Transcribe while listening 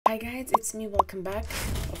Hi guys, it's me, welcome back.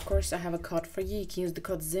 Of course I have a code for you. You can use the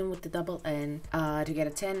code Zinn with the double N to get a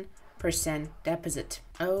 10% deposit.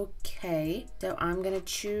 Okay, so I'm gonna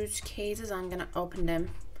choose cases, I'm gonna open them.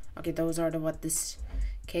 Okay, those are what this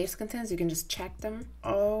case contains. You can just check them.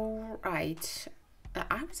 Alright,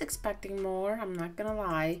 I was expecting more, I'm not gonna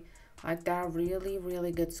lie. Like, there are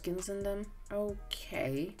really good skins in them.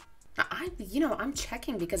 Okay, I'm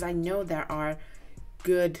checking because I know there are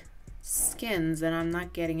good skins and I'm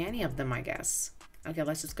not getting any of them, I guess. Okay,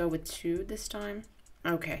 let's just go with 2 this time.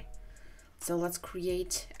 Okay, so let's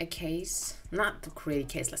create a case. Not to create a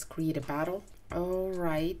case, let's create a battle. All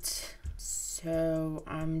right, so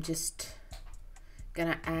I'm just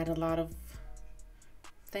gonna add a lot of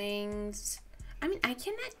things. I mean, I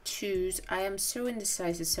cannot choose. I am so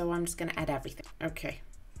indecisive, so I'm just gonna add everything. Okay.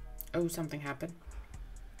 Oh, something happened.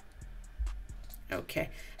 Okay,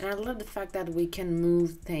 and I love the fact that we can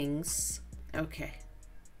move things. Okay.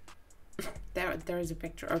 there is a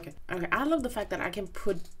picture. Okay. I love the fact that I can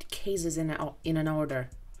put cases in an order.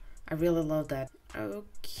 I really love that.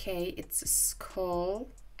 Okay, it's a skull.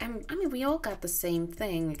 And I mean, we all got the same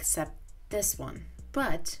thing except this one.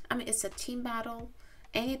 But I mean, it's a team battle.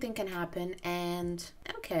 Anything can happen, and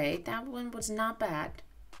okay, that one was not bad.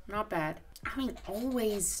 Not bad. I mean,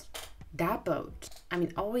 always Datdrop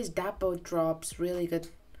drops really good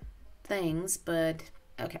things, but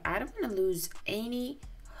okay, I don't want to lose any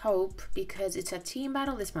hope because it's a team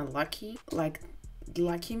battle. It's my lucky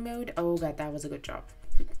mode. Oh god, that was a good job.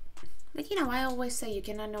 But you know, I always say you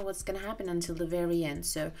cannot know what's gonna happen until the very end,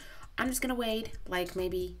 so I'm just gonna wait. Like,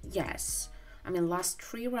 maybe yes. I mean, last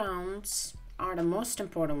 3 rounds are the most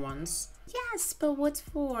important ones. Yes, but what's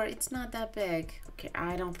for? It's not that big. Okay,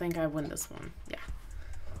 I don't think I win this one. Yeah.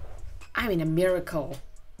 I mean, a miracle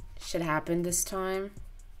should happen this time.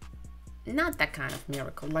 Not that kind of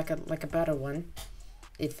miracle, like a better one,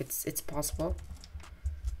 if it's possible.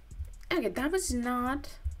 Okay, that was not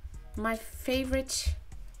my favorite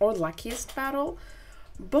or luckiest battle,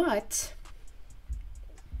 but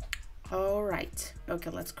all right. Okay,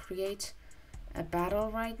 let's create a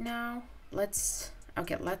battle right now. Let's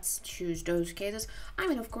choose those cases. I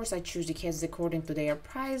mean, of course I choose the cases according to their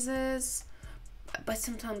prizes, but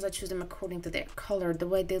sometimes I choose them according to their color, the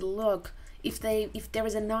way they look. If there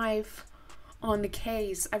is a knife on the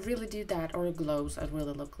case, I really do that, or gloves. I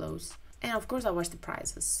really love gloves. And of course I watch the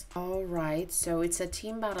prizes. All right, so it's a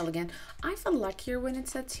team battle again. I feel luckier when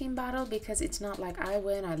it's a team battle because it's not like I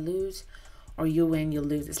win, I lose, or you win, you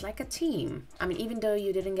lose. It's like a team. I mean, even though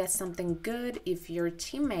you didn't get something good, if your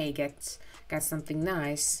teammate got something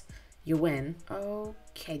nice, you win.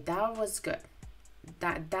 Okay, that was good.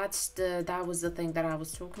 That was the thing that I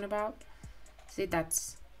was talking about. See,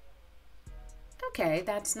 that's okay.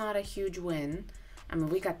 That's not a huge win. I mean,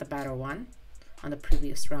 we got the better one on the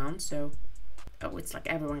previous round, so it's like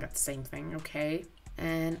everyone got the same thing. Okay,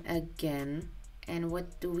 and again, and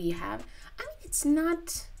what do we have? I mean, it's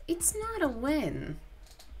not a win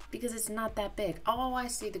because it's not that big. Oh, I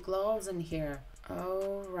see the gloves in here.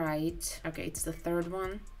 All right. Okay, it's the 3rd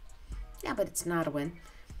one. Yeah, but it's not a win.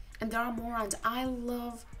 And there are more rounds. I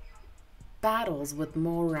love battles with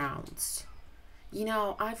more rounds. You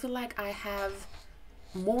know, I feel like I have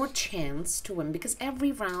more chance to win because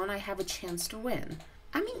every round I have a chance to win.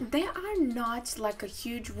 I mean, they are not like a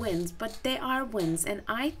huge wins, but they are wins, and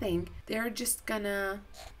I think they're just gonna...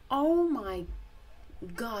 Oh my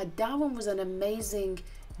god, that one was an amazing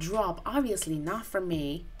drop. Obviously not for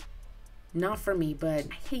me, but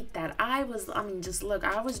I hate that. I mean, just look,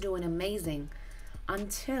 I was doing amazing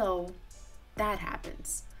until that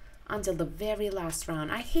happens, until the very last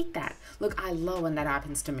round. I hate that. Look, I love when that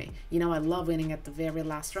happens to me. You know, I love winning at the very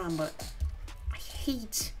last round, but I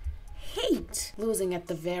hate losing at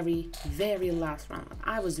the very last round.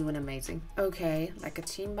 I was doing amazing. Okay, like a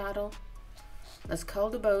team battle. Let's call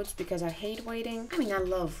the boats because I hate waiting. I mean, I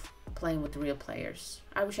love playing with real players.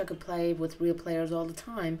 I wish I could play with real players all the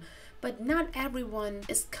time, but not everyone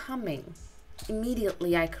is coming.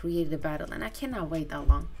 Immediately I created a battle and I cannot wait that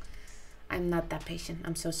long. I'm not that patient.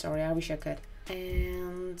 I'm so sorry. I wish I could.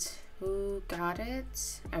 And who got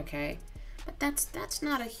it? Okay, but that's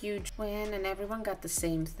not a huge win, and everyone got the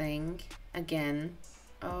same thing again.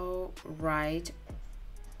 Oh right,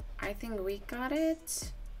 I think we got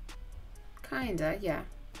it. Kinda, yeah.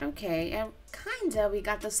 Okay, kinda we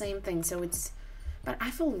got the same thing, so it's... But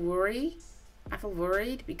I feel worried. I feel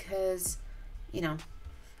worried because, you know,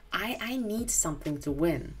 I need something to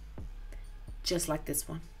win. Just like this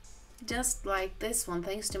one. Just like this one,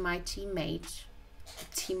 thanks to my teammate.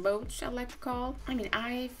 Teamboat, I like to call. I mean,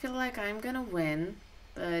 I feel like I'm gonna win,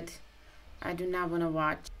 but I do not want to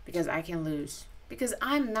watch because I can lose. because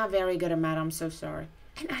I'm not very good at math. I'm so sorry.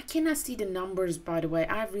 And I cannot see the numbers, by the way.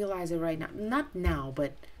 I realize it right now. Not now,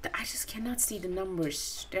 but I just cannot see the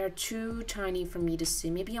numbers. They're too tiny for me to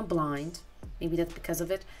see. Maybe I'm blind. Maybe that's because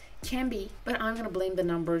of it. Can be, but I'm gonna blame the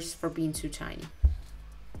numbers for being too tiny.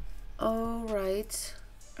 All right.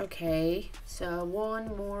 Okay, so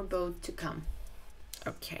one more boat to come.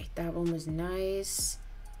 Okay, that one was nice.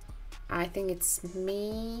 I think it's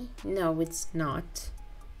me. No, it's not.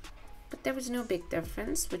 But there was no big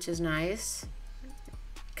difference, which is nice.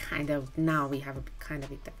 Kind of. Now we have a kind of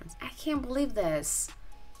big difference. I can't believe this.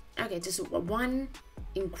 Okay, just one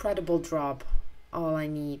incredible drop. All I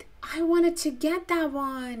need. I wanted to get that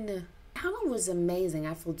one. That one was amazing.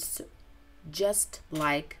 I felt so, just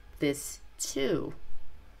like this too.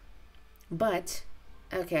 But,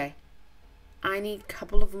 okay. I need a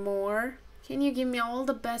couple of more. Can you give me all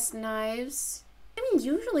the best knives? I mean,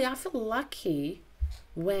 usually I feel lucky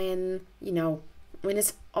when, you know, when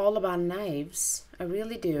it's all about knives. I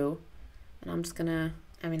really do. And I'm just gonna,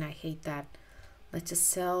 I mean, I hate that. Let's just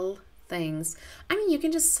sell things. I mean, you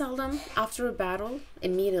can just sell them after a battle,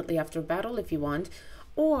 immediately after a battle if you want.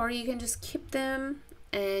 Or you can just keep them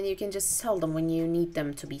and you can just sell them when you need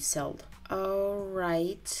them to be sold.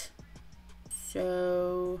 Alright.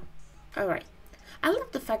 So, alright. I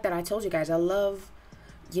love the fact that I told you guys I love,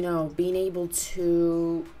 you know, being able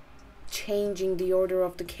to changing the order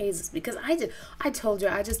of the cases, because I told you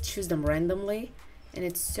I just choose them randomly and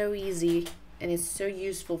it's so easy and it's so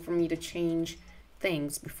useful for me to change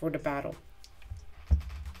things before the battle.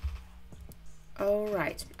 All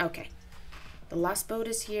right, okay, the last boat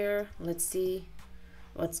is here. Let's see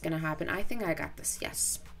what's gonna happen. I think I got this.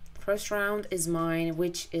 Yes, first round is mine,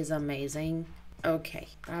 which is amazing. Okay,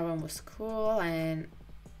 that one was cool. And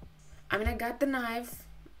I mean, I got the knife.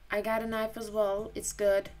 I got a knife as well. It's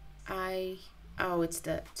good. Oh, it's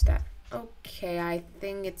that. Okay, I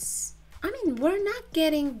think it's, I mean, we're not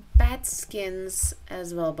getting bad skins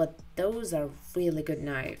as well, but those are really good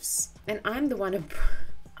knives. And I'm the one who,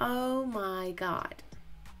 oh my god,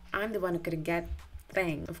 I'm the one who could get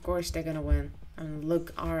thing. Of course they're gonna win. And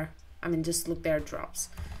look just look their drops.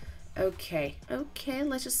 Okay,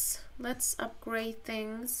 let's upgrade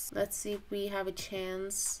things. Let's see if we have a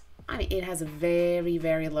chance. I mean, it has a very,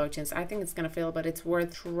 very low chance. I think it's gonna fail, but it's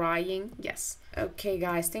worth trying. Yes. Okay,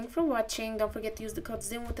 guys, thanks for watching. Don't forget to use the code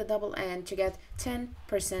Zinn with the double N to get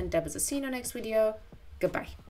 10% deposit. See you in the next video. Goodbye.